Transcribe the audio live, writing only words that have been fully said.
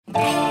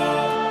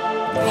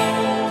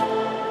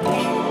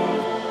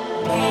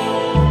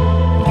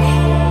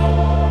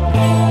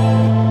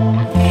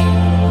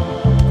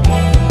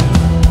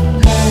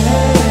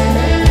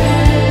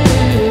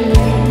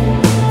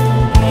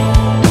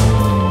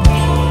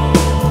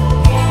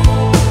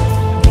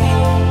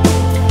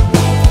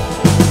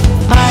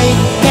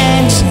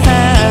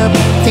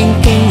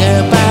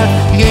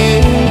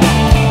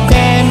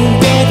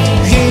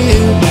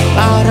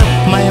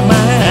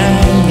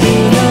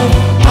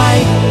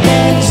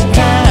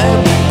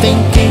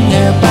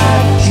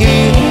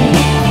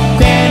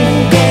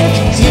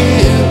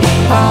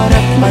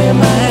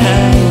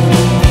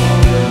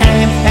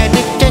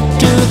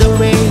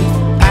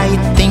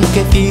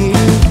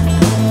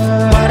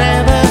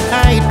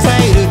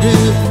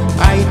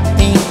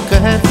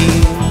of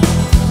you.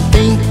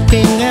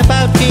 Thinking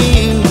about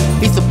you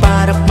is a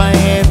part of my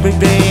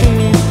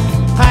everyday.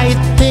 I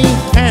think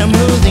I'm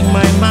losing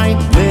my mind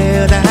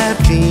without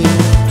you.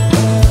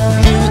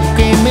 You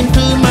came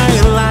into my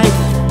life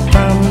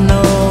from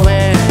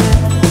nowhere,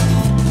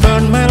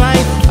 turned my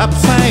life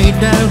upside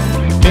down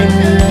in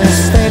a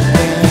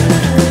second.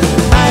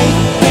 I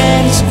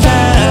can't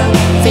stop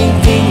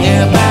thinking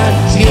about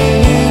you.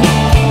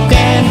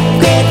 Can't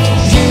get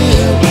you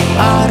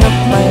out of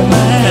my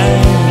mind.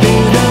 You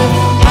know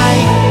I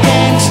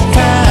can't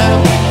stop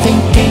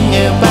thinking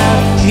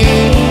about you.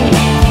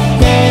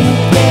 Can't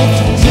get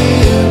you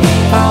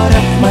out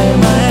of my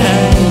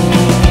mind.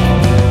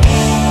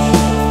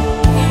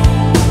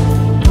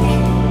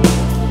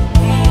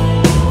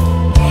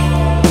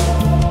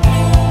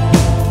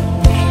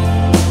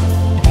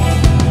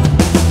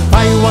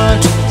 I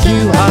want you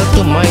all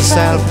to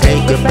myself.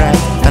 Take a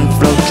breath and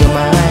float your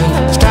mind.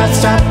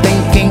 Stop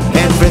thinking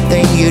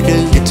everything you do,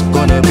 it's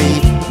gonna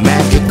be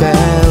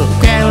magical.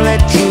 Can't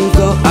let you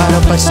go out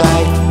of my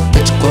sight.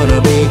 It's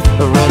gonna be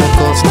a roller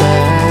coaster.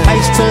 I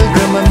still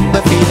remember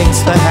feelings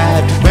I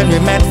had when we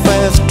met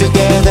first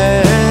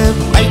together.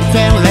 I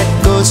can't let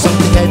go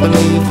something I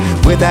believe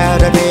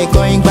without a day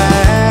going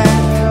by.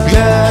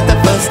 You're the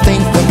first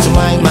thing comes to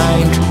my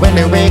mind when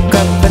I wake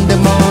up in the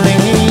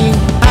morning.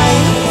 I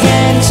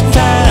can't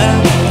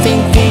stop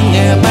thinking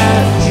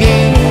about you.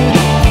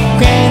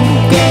 Can't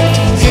get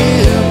you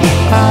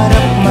out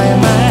of my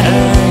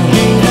mind.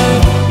 You know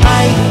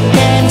I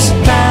can't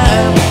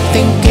stop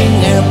thinking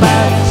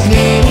about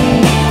you.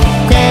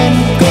 Can't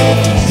get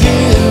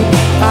you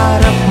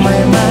out of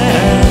my mind.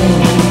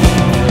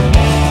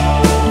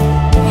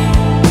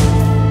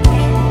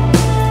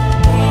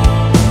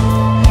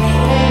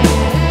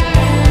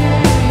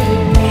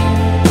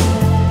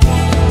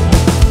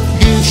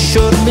 You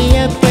showed me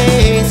a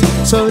place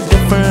so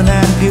different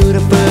and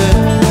beautiful.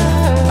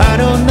 I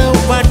don't know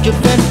what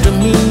you've done to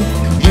me.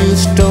 You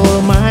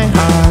stole my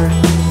heart.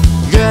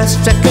 You're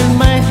stuck in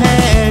my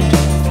head.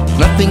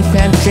 Nothing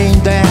can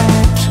change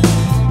that.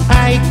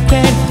 I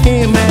can't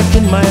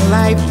imagine my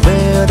life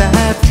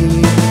without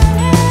you.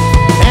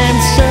 I'm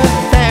sure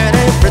that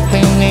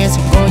everything is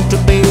going to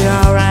be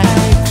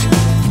alright.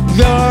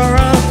 You're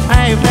all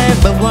I've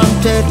ever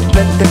wanted.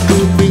 Let the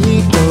truth be